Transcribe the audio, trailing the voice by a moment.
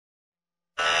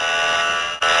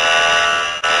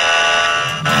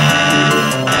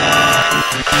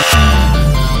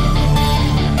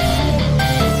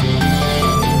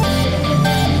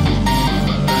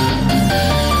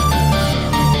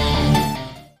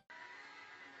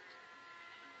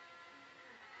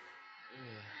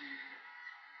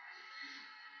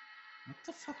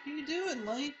the fuck are you doing,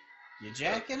 Lee? You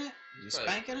jacking it? You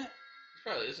spanking it?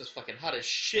 This is fucking hot as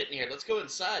shit in here. Let's go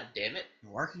inside, damn it. You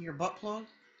working your butt plug?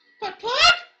 Butt plug?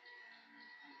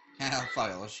 Yeah,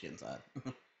 fuck it, let's get inside.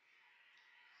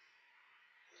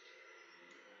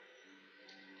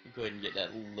 Go ahead and get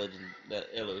that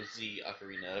that LOZ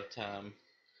Ocarina of Time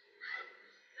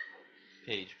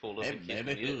page pulled up. Hey,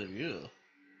 baby, who are you?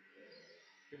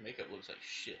 Your makeup looks like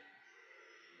shit.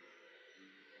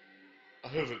 I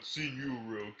haven't seen you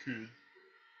around, kid.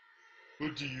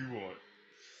 What do you want?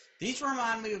 These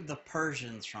remind me of the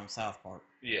Persians from South Park.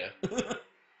 Yeah.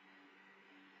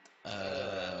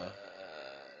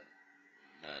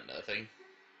 Nothing.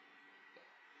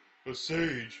 A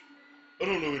sage? I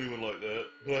don't know anyone like that,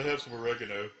 but I have some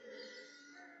oregano.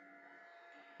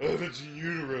 I haven't seen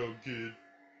you around, kid.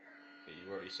 Okay,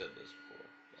 you've already said this before.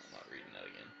 So I'm not reading that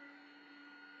again.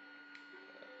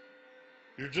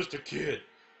 You're just a kid.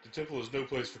 The temple is no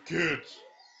place for kids.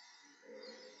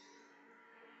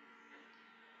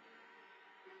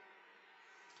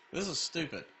 This is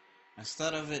stupid.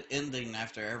 Instead of it ending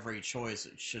after every choice,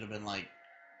 it should have been like,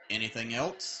 anything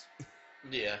else?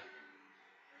 Yeah.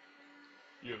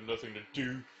 You have nothing to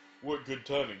do? What good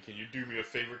timing. Can you do me a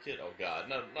favor, kid? Oh god,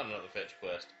 not another fetch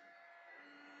quest.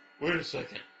 Wait a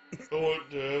second. I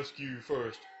want to ask you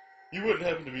first. You wouldn't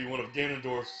happen to be one of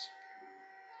Ganondorf's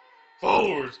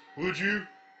followers, would you?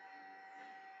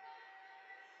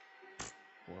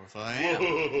 What if I am?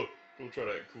 Whoa, don't try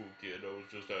that cool, kid. I was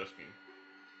just asking.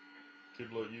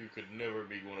 Kid like you could never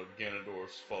be one of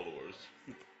Ganondorf's followers.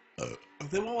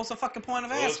 Then what was the fucking point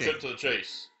of Let's asking? get to the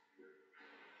chase.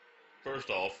 First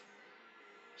off,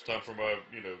 it's time for my,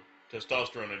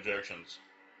 testosterone injections.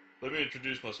 Let me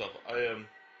introduce myself. I am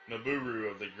Naburu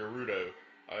of the Gerudo.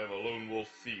 I am a lone wolf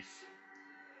thief.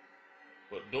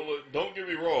 But don't get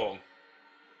me wrong.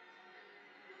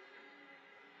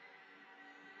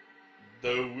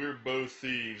 Though we're both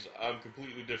thieves, I'm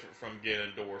completely different from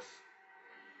Ganondorf.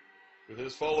 With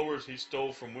his followers, he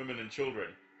stole from women and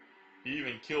children. He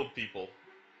even killed people.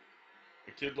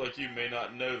 A kid like you may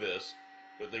not know this,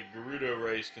 but the Gerudo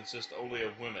race consists only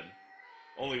of women.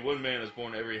 Only one man is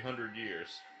born every 100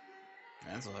 years.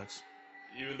 That sucks.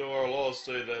 Even though our laws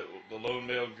say that the lone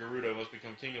male Gerudo must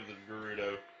become king of the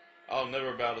Gerudo, I'll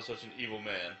never bow to such an evil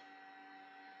man.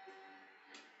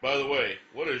 By the way,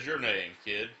 what is your name,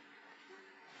 kid?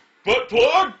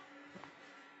 BUTTPLUG?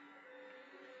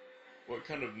 What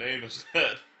kind of name is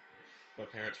that? My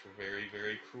parents were very,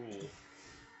 very cruel.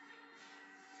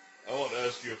 I want to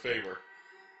ask you a favor.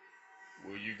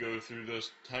 Will you go through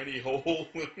this tiny hole?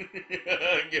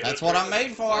 That's what I'm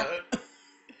made for.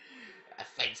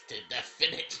 Thanks to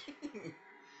Definite.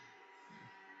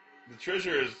 The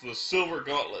treasure is the silver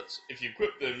gauntlets. If you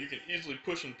equip them, you can easily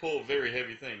push and pull very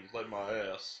heavy things, like my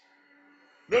ass.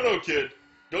 No, kid.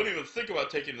 Don't even think about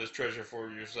taking this treasure for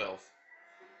yourself.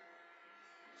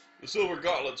 The silver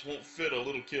gauntlets won't fit a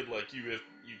little kid like you if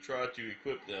you try to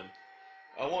equip them.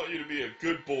 I want you to be a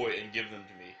good boy and give them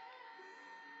to me.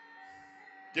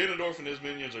 Ganondorf and his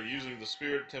minions are using the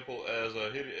Spirit Temple as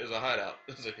a hideout.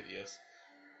 As a hideous.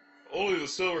 Only the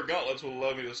silver gauntlets will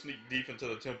allow me to sneak deep into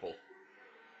the temple.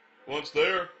 Once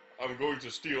there, I'm going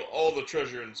to steal all the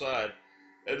treasure inside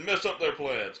and mess up their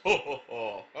plans. Ho ho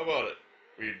ho! How about it?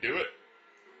 Will you do it?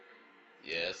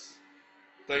 Yes.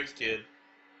 Thanks, kid.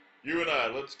 You and I,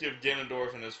 let's give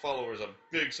Ganondorf and his followers a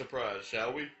big surprise,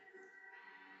 shall we?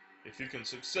 If you can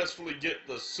successfully get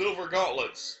the silver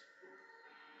gauntlets,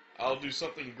 I'll do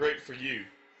something great for you.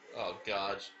 Oh,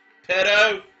 gosh.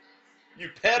 Pedo! You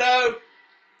pedo!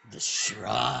 The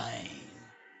Shrine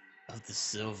of the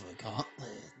Silver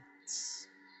Gauntlets.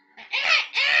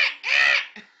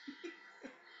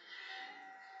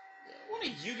 What are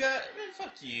you guys? Man,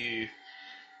 fuck you.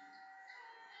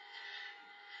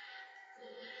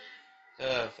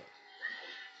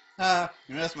 Fuck.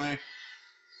 You missed me.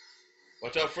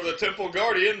 Watch out for the temple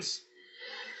guardians.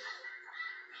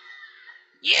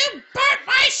 You burnt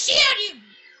my shield, you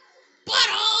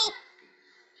butthole!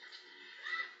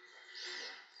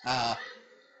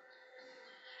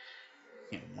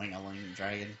 You wing-a-ling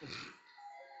dragon.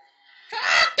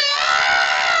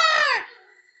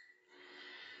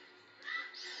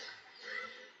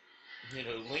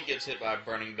 Link gets hit by a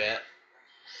burning bat.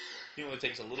 He only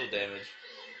takes a little damage.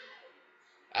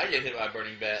 I get hit by a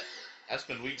burning bat. I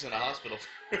spend weeks in a hospital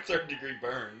for 3rd-degree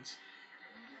burns.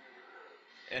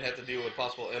 And have to deal with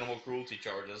possible animal cruelty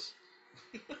charges.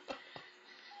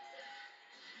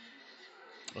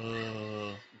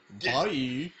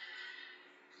 Bye.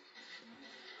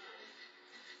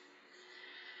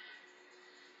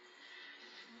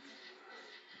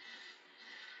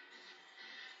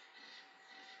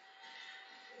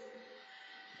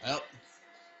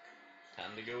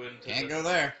 go into Can't go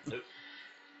there. Nope.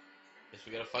 Guess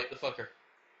we gotta fight the fucker.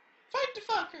 Fight the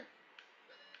fucker!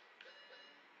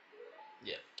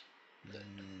 Yeah.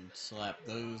 Slap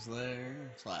those there.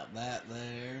 Slap that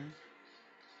there.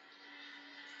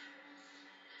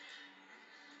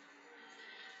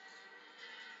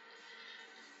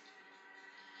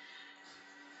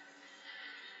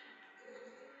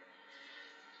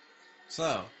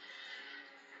 So,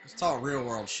 let's talk real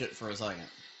world shit for a second.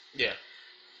 Yeah.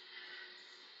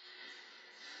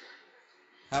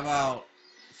 How about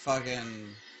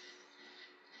fucking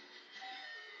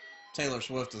Taylor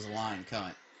Swift as a lying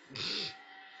cunt?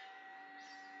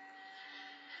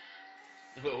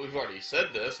 Well, we've already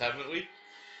said this, haven't we?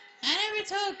 I never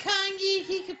told Kanye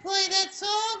he could play that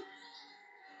song.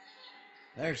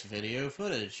 There's video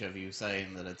footage of you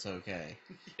saying that it's okay.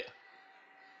 Yeah.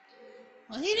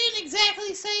 Well, he didn't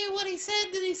exactly say what he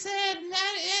said that he said.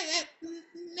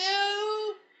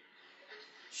 No.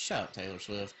 Shut up, Taylor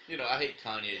Swift. You know, I hate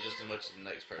Kanye just as much as the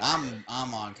next person.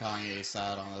 I'm on Kanye's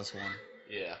side on this one.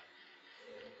 Yeah.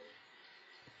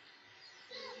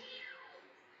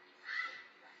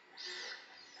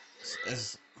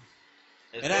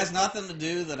 It has nothing to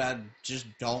do that I just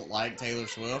don't like Taylor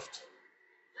Swift,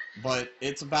 but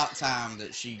it's about time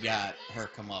that she got her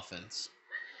comeuppance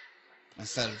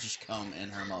instead of just cum in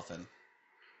her muffin.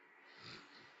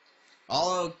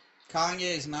 Although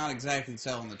Kanye is not exactly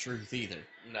telling the truth either.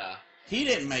 Nah. He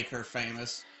didn't make her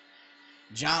famous.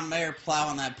 John Mayer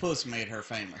plowing that puss made her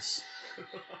famous.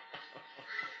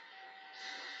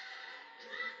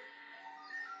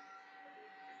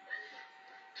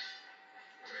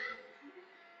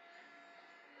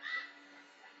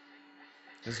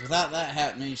 Because without that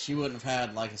happening, she wouldn't have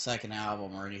had like a second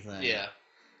album or anything. Yeah.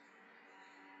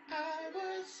 I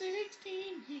was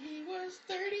 16, he was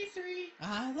 33.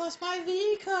 I lost my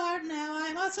V card, now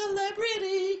I'm a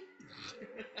celebrity.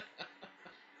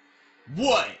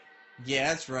 What? Yeah,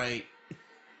 that's right.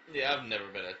 Yeah, I've never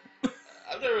been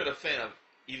a fan of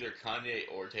either Kanye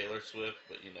or Taylor Swift,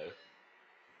 but you know.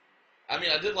 I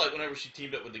mean, I did like whenever she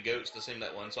teamed up with the Goats to sing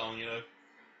that one song, you know.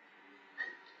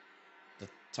 The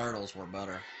Turtles were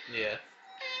better. Yeah.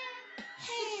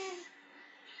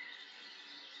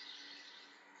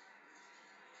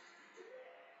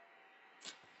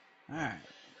 Alright.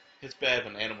 It's bad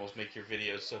when animals make your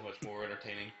videos so much more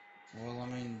entertaining. Well, I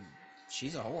mean,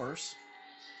 she's a horse.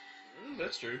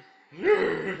 That's true.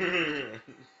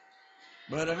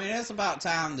 But, I mean, it's about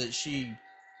time that she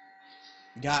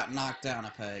got knocked down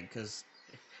a peg, because...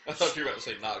 I thought you were about to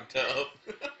say knocked up.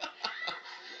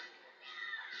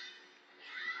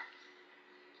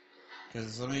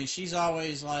 Because, I mean, she's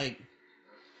always like,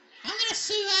 I'm going to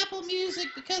sue Apple Music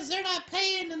because they're not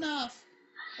paying enough.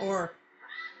 Or,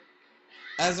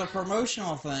 as a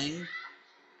promotional thing,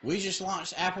 we just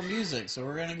launched Apple Music, so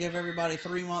we're going to give everybody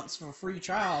 3 months for a free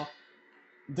trial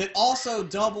that also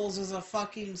doubles as a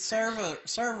fucking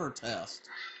server test.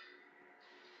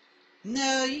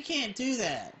 No, you can't do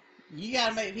that. You got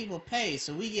to make people pay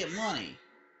so we get money.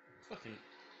 Fucking.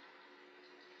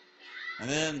 And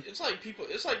then It's like people.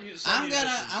 It's like you.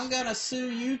 I'm gonna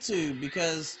sue YouTube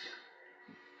because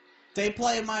they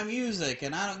play my music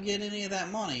and I don't get any of that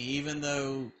money, even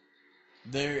though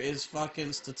there is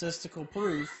fucking statistical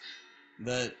proof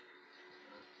that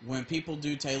when people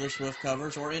do Taylor Swift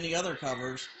covers or any other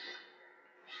covers,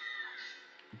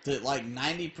 that like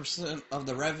 90% of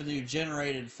the revenue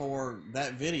generated for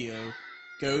that video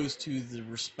goes to the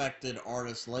respected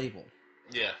artist label.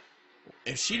 Yeah.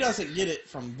 If she doesn't get it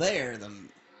from there, then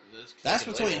that's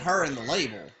between her and the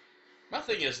label. My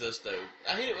thing is this, though.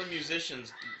 I hate it when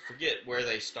musicians forget where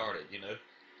they started, you know?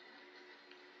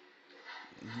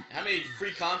 How many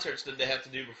free concerts did they have to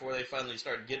do before they finally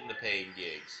started getting the paying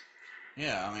gigs?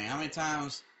 Yeah, I mean, how many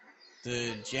times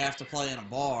did you have to play in a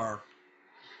bar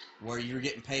where you were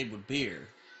getting paid with beer?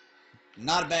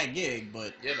 Not a bad gig,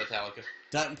 but Yeah, Metallica.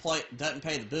 doesn't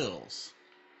pay the bills.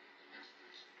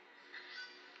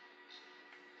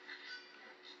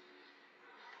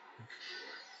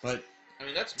 But I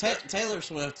mean, that's Taylor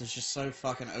Swift is just so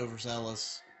fucking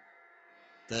overzealous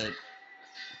that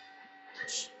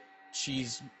she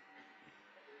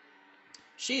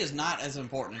is not as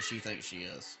important as she thinks she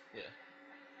is. Yeah.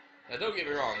 Now, don't get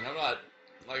me wrong. I'm not.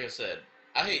 Like I said,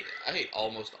 I hate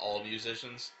almost all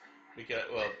musicians because,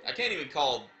 well, I can't even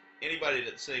call anybody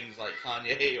that sings like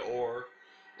Kanye or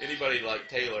anybody like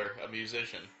Taylor a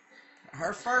musician.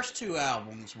 Her first 2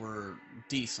 albums were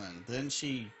decent. Then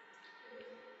she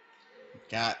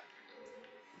got.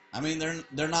 I mean,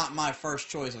 they're not my first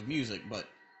choice of music, but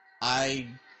I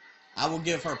will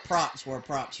give her props where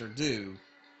props are due.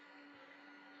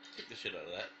 Kick the shit out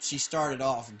of that. She started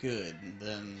off good, and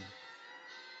then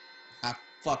how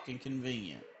fucking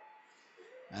convenient.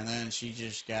 And then she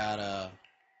just got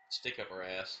Stick up her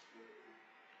ass.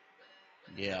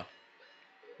 yeah.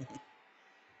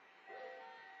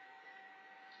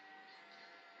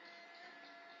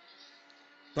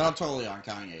 But I'm totally on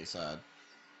Kanye's side.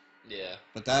 Yeah.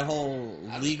 But that whole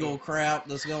legal crap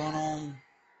that's going on.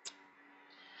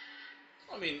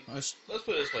 I mean, let's put it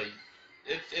this way.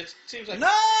 It seems like... No!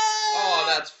 Oh,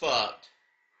 that's fucked.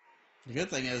 The good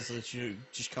thing is that you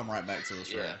just come right back to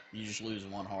this ring. You just lose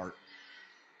one heart.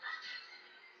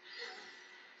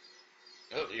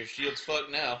 Oh, your shield's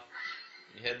fucked now.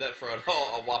 You had that for a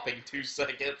whopping 2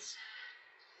 seconds.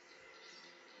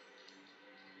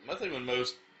 My thing with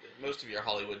most of your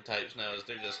Hollywood types now is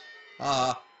they're just...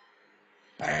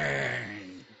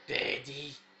 Bang!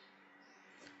 Daddy.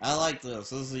 I like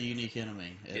this. This is a unique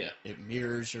enemy. Yeah. It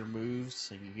mirrors your moves,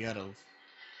 and you gotta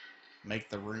make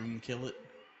the room kill it.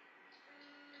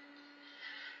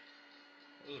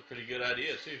 That was a pretty good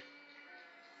idea, too.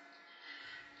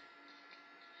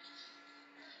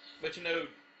 But you know...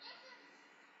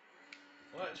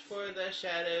 Watch for the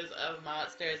shadows of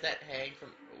monsters that hang from...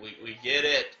 We get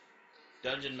it.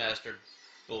 Dungeon Master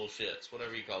bullshits,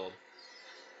 whatever you call them.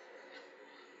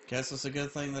 Guess it's a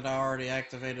good thing that I already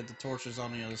activated the torches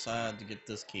on the other side to get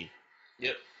this key.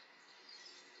 Yep.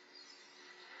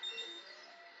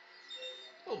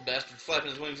 Old bastard flapping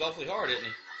his wings awfully hard, isn't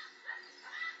he?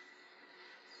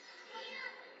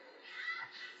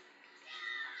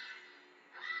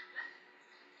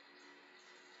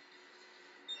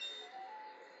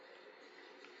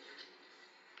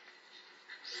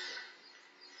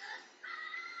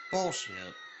 Bullshit.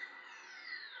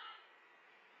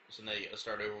 So now you gotta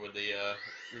start over with the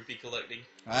rupee collecting.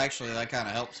 Actually, that kind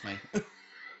of helps me.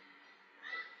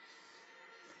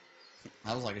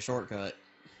 That was like a shortcut.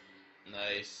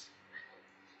 Nice.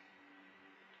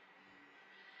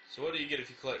 So what do you get if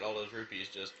you collect all those rupees?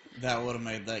 Just... That would have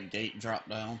made that gate drop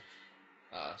down.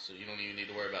 So you don't even need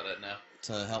to worry about that now.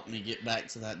 To help me get back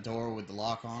to that door with the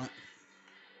lock on it.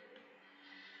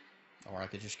 Or I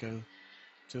could just go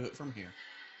to it from here.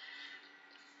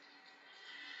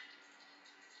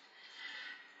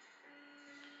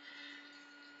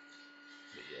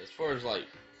 But yeah, as far as like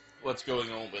what's going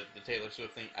on with the Taylor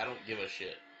Swift thing, I don't give a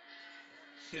shit.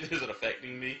 Is it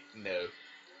affecting me? No.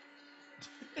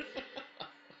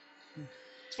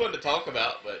 It's fun to talk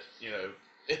about, but you know,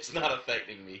 it's not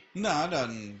affecting me. No, it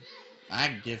doesn't. I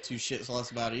give two shits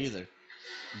less about it either.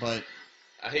 But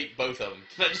I hate both of them.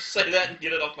 Can I just say that and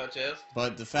get it off my chest?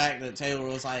 But the fact that Taylor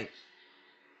was like,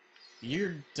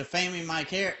 "You're defaming my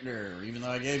character," even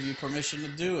though I gave you permission to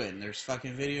do it, and there's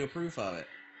fucking video proof of it.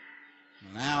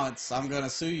 Now I'm gonna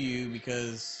sue you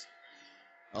because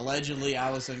allegedly I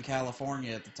was in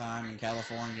California at the time, and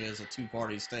California is a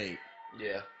two-party state.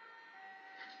 Yeah.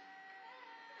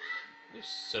 There's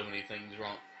so many things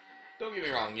wrong. Don't get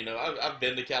me wrong, you know, I've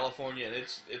been to California, and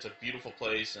it's a beautiful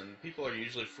place, and people are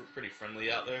usually pretty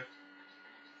friendly out there.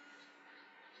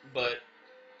 But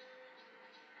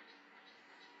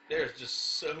there's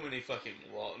just so many fucking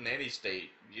nanny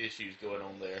state issues going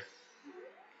on there.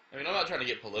 I mean, I'm not trying to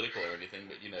get political or anything,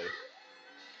 but, you know,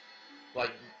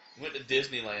 like, went to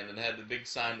Disneyland and had the big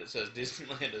sign that says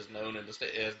Disneyland is known in the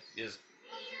state,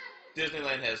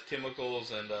 Disneyland has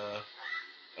chemicals and,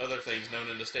 other things known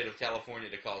in the state of California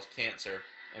to cause cancer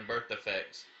and birth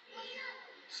defects.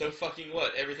 So fucking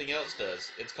what? Everything else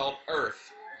does. It's called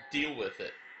Earth. Deal with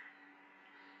it.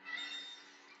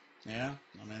 Yeah,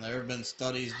 I mean, there have been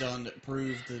studies done that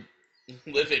prove that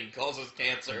living causes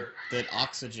cancer. That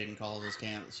oxygen causes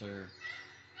cancer.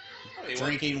 I mean,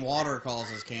 drinking water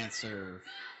causes cancer.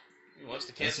 Once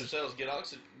the cancer cells get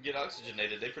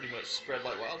oxygenated, they pretty much spread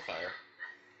like wildfire.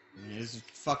 I mean, this is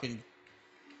fucking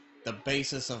the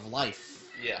basis of life.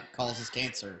 Yeah. Causes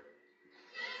cancer.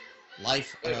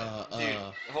 Life, dude,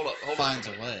 hold up finds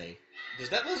a way. Does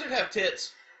that lizard have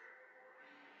tits?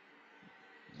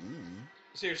 Mm.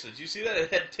 Seriously, did you see that?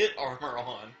 It had tit armor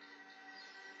on.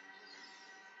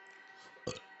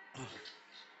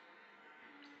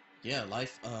 Yeah,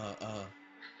 life,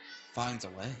 finds a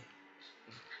way.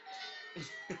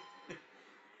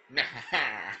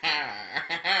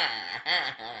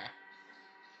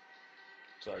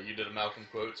 Sorry, you did a Malcolm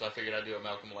quote, so I figured I'd do a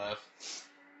Malcolm laugh.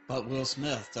 But Will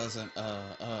Smith doesn't,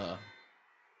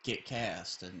 get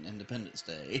cast in Independence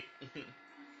Day.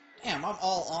 Damn, I'm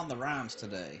all on the rhymes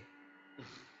today.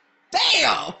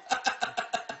 Damn!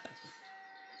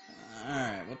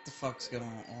 Alright, what the fuck's going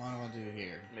on? What do I do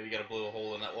here? Maybe you gotta blow a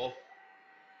hole in that wall.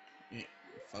 Yeah,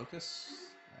 focus?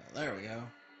 There we go.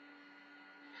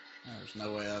 There's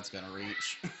no way that's gonna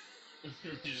reach.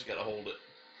 You just gotta hold it.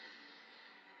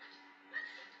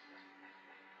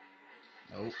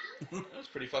 Nope. That's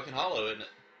pretty fucking hollow, isn't it?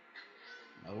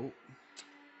 Nope.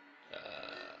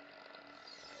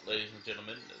 Ladies and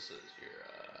gentlemen, this is your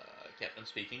captain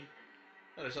speaking.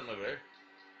 Oh, there's something over there.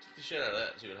 Take the shit out of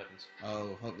that and see what happens.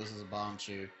 Oh, hope this is a bomb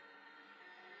shoe.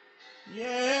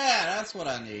 Yeah, that's what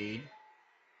I need.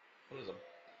 What is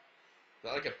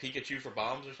that like a Pikachu for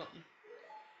bombs or something?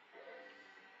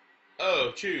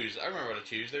 Oh, chews. I remember what a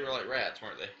chews. They were like rats,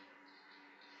 weren't they?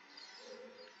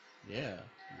 Yeah.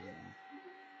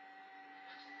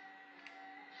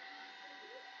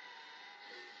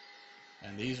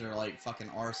 And these are like fucking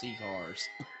RC cars.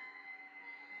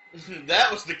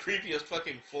 That was the creepiest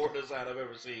fucking floor design I've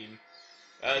ever seen.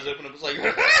 I was opening up, it's like,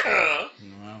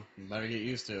 Well, you better get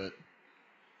used to it.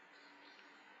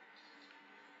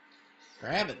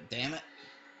 Grab it, damn it.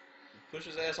 push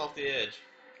his ass off the edge.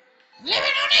 Living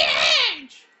on the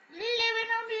edge! Living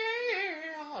on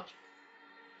the edge!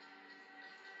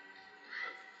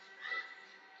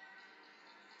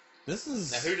 This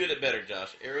is... Now, who did it better,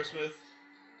 Josh? Aerosmith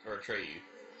or Atreyu?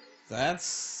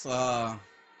 That's a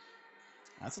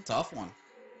tough one.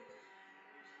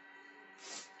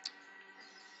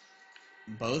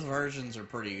 Both versions are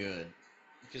pretty good.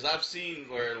 Because I've seen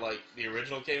where, like, the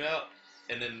original came out,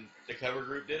 and then the cover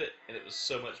group did it, and it was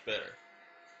so much better.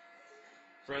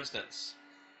 For instance,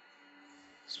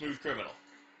 Smooth Criminal,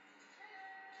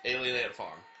 Alien Ant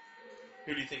Farm.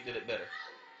 Who do you think did it better?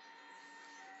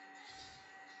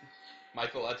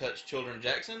 Michael I Touch Children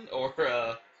Jackson, or,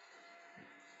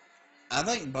 I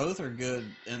think both are good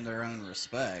in their own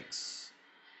respects.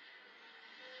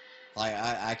 Like,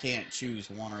 I can't choose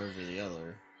one over the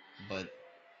other, but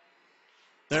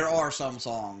there are some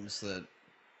songs that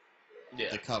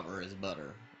the cover is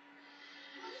better.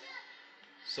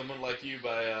 Someone Like You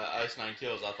by Ice Nine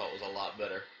Kills I thought was a lot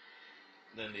better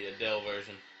than the Adele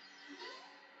version.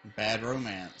 Bad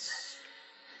Romance,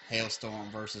 Hailstorm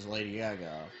versus Lady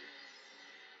Gaga.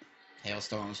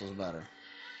 Hailstorms was better.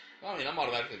 Well, I mean, I'm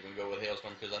automatically going to go with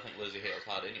Hailstorm because I think Lizzie Hale's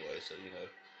hot anyway, so, you know.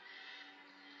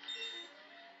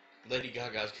 Lady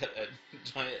Gaga's got that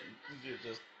giant,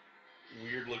 just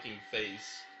weird-looking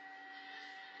face.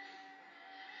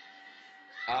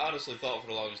 I honestly thought for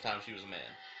the longest time she was a man.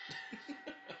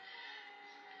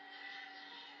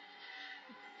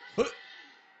 Put.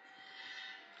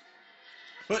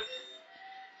 But,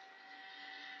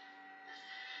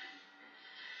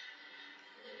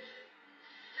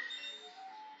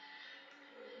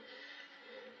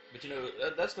 you know,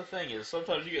 that's the thing is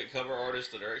sometimes you get cover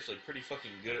artists that are actually pretty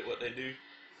fucking good at what they do.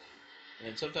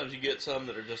 And sometimes you get some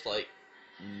that are just like,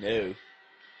 no.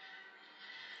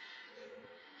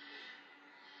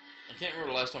 I can't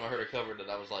remember the last time I heard a cover that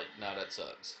I was like, nah, that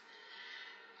sucks.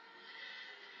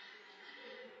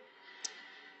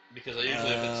 Because I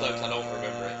usually, if it sucks, I don't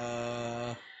remember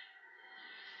it.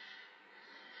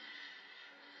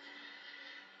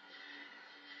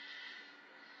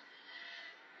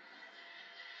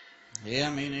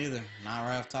 Yeah, me neither. Not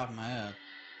right off the top of my head.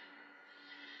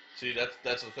 See,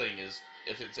 that's the thing is,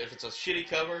 if it's a shitty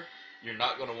cover, you're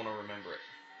not going to want to remember it.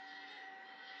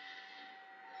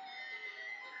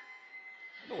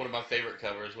 I know one of my favorite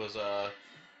covers was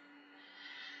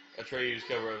Atreyu's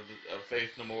cover of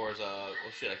Faith No More's well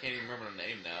shit, I can't even remember the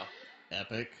name now.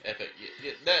 Epic. Epic.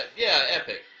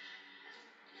 Epic.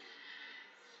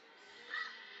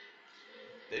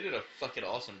 They did a fucking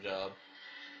awesome job.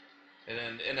 And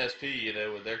then NSP, you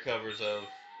know, with their covers of,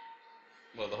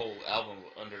 well, the whole album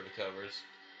under the covers.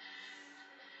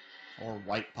 Or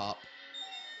White Pop.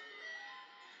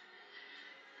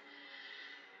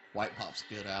 White Pop's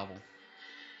a good album.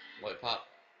 White Pop.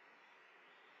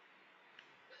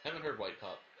 Haven't heard White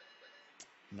Pop.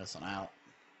 Missing out.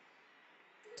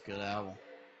 It's a good album.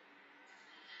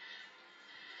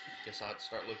 Guess I'll have to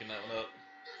start looking that one up.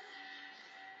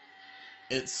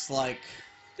 It's like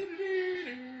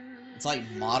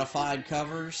modified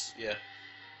covers. Yeah.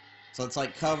 So it's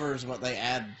like covers, but they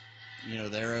add, you know,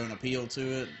 their own appeal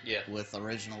to it. Yeah. With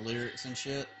original lyrics and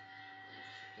shit.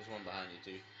 There's one behind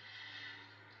you too.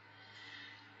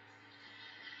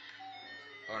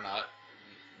 Or not.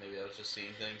 Maybe I was just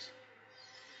seeing things.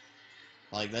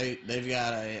 Like they've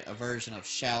got a version of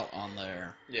Shout on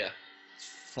there. Yeah. It's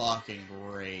fucking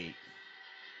great.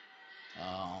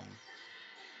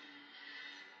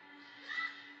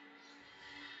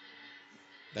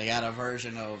 They got a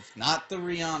version of, not the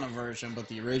Rihanna version, but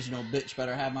the original Bitch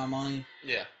Better Have My Money.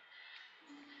 Yeah.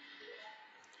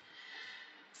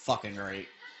 Fucking great.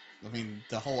 I mean,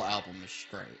 the whole album is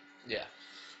great. Yeah.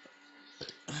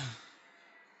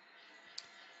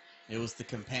 It was the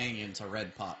companion to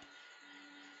Red Pop,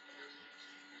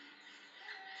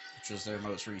 which was their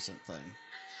most recent thing.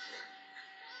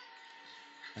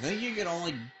 I think you could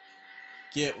only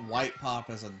get White Pop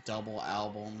as a double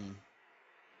album,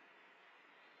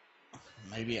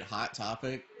 maybe at Hot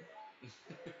Topic.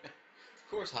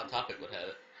 Of course, Hot Topic would have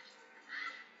it.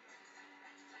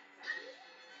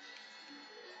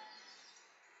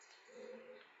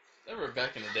 I remember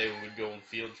back in the day when we'd go on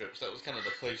field trips, that was kind of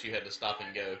the place you had to stop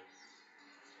and go.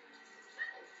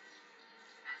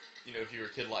 You know, if you were a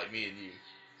kid like me and you.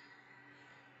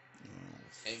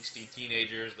 Angsty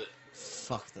teenagers that...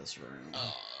 Fuck this room.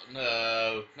 Oh,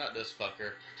 no. Not this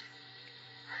fucker.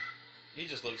 He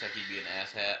just looks like he'd be an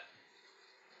asshat.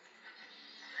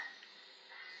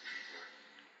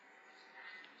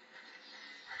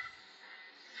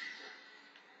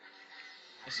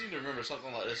 I seem to remember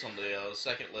something like this on the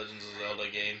second Legends of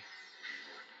Zelda game.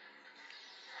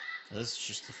 This is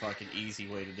just the fucking easy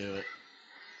way to do it.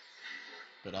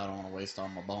 But I don't want to waste all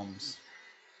my bombs.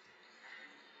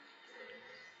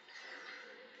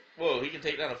 Whoa, he can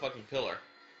take down a fucking pillar.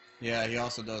 Yeah, he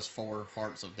also does 4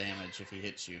 hearts of damage if he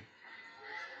hits you.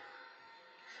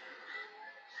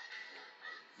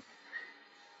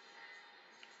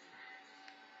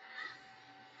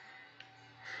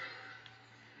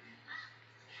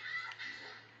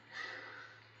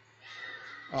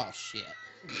 Oh, shit.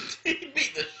 He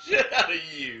beat the shit out of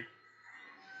you.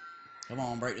 Come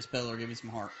on, break this pillar, give me some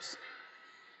hearts.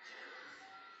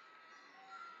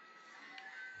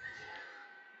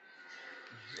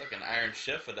 He's like an Iron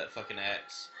Chef with that fucking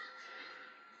axe.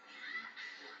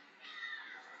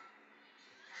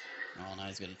 Oh, now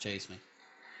he's gonna chase me.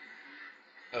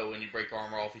 Oh, when you break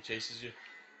armor off, he chases you?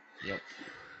 Yep.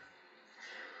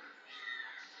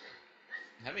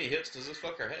 How many hits does this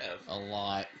fucker have? A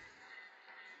lot.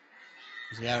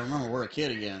 You gotta remember, we're a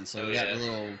kid again, so we got the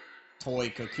little toy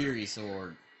Kokiri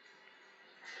sword.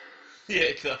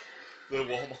 Yeah, the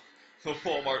Walmart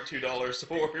 $2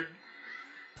 sword.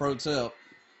 Pro tip.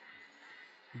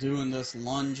 Doing this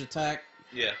lunge attack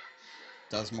Yeah.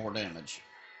 does more damage.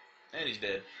 And he's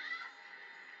dead.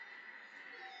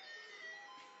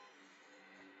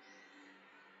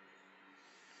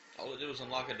 All it did was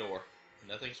unlock a door.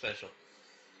 Nothing special.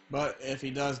 But if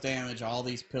he does damage, all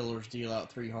these pillars deal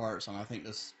out 3 hearts, and I think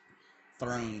this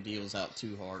throne deals out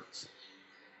 2 hearts.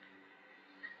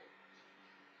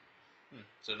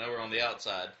 So now we're on the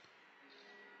outside.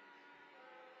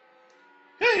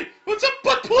 Hey, what's up,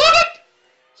 BUTTPLUG?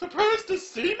 Surprised to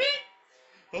see me?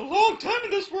 A long time in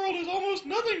this world is almost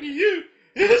nothing to you,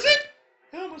 is it?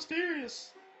 How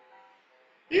mysterious.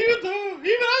 Even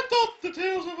I thought the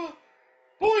tales of a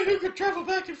boy who could travel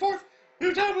back and forth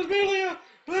through time was merely a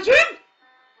legend.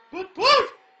 BUTTPLUG,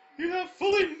 you have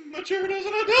fully matured as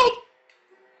an adult.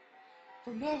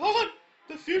 From now on,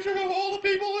 the future of all the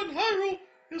people in Hyrule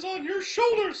is on your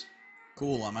shoulders.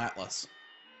 Cool, I'm Atlas.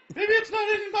 Maybe it's not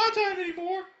in my time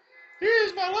anymore. Here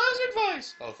is my last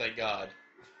advice. Oh, thank God.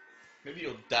 Maybe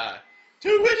you'll die.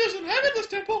 2 witches inhabit this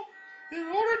temple. In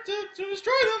order to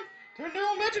destroy them, turn their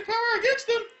own magic power against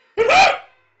them.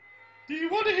 Do you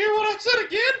want to hear what I said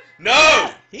again?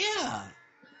 No! Yeah!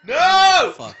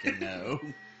 No! Fucking no.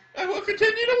 I will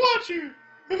continue to watch you.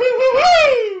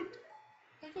 Woo-hoo-hoo-hoo!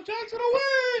 Michael Jackson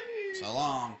away! So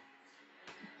long.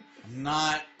 I'm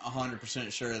not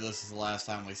 100% sure this is the last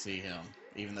time we see him,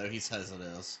 even though he says it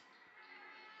is.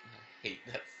 I hate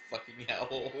that fucking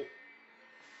owl.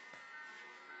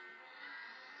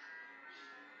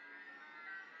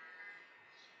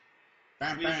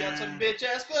 We got some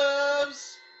bitch-ass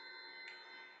gloves!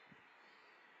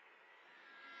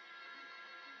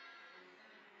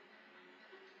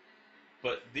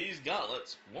 But these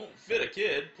gauntlets won't fit a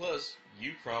kid, plus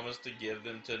you promised to give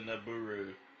them to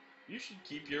Naburu. You should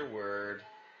keep your word.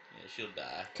 Yeah, she'll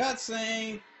die.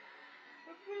 Cutscene!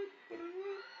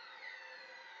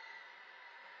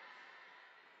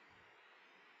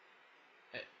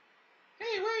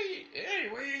 Hey,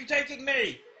 where are you taking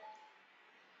me?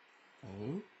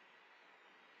 Oh?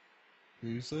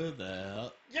 Who said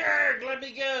that? Yerg, let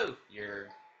me go! Yerg.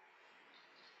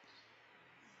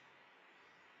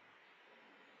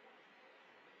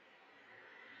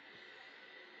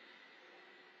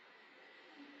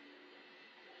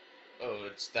 Oh,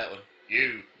 it's that one.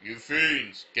 You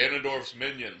fiends! Ganondorf's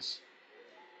minions.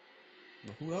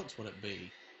 Well, who else would it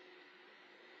be?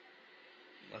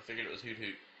 I figured it was Hoot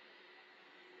Hoot.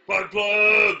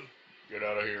 BUTTPLUG! Get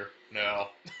out of here, now.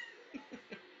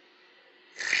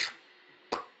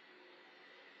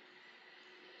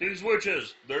 These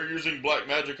witches, they're using black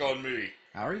magic on me.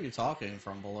 How are you talking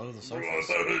from below the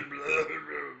surface?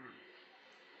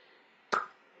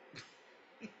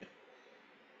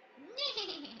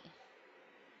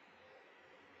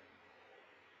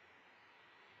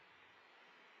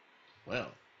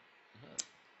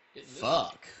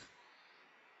 fuck?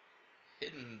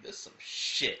 Hitting this some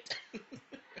shit.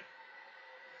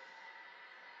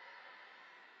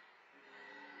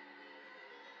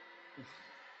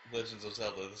 Legends of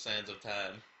Zelda: The Sands of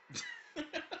Time.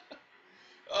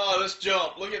 Oh, this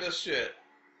jump! Look at this shit.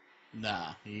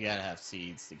 Nah, you gotta have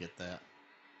seeds to get that.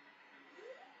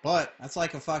 But that's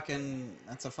like a fucking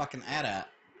AT-AT.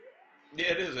 Yeah,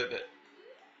 it is, isn't it?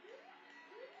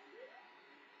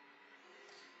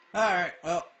 Alright,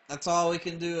 well, that's all we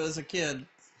can do as a kid.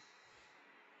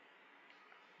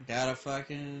 Gotta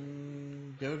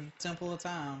fucking go to the Temple of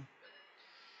Time.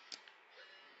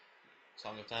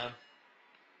 Song of Time.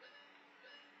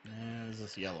 There's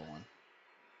this yellow one.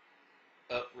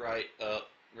 Up, right,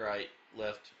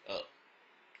 left, up.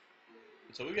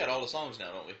 So we got all the songs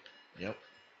now, don't we? Yep.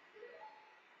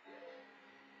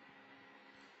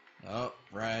 Up,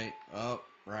 right,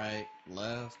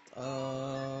 left,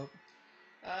 up.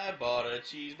 I bought a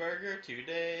cheeseburger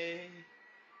today.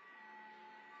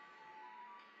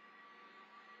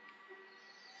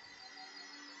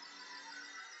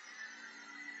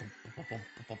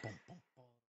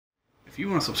 If you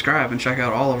want to subscribe and check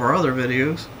out all of our other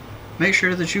videos, make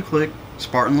sure that you click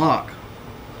Spartan Lock.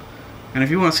 And if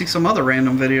you want to see some other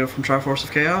random video from Triforce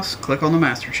of Chaos, click on the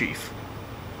Master Chief.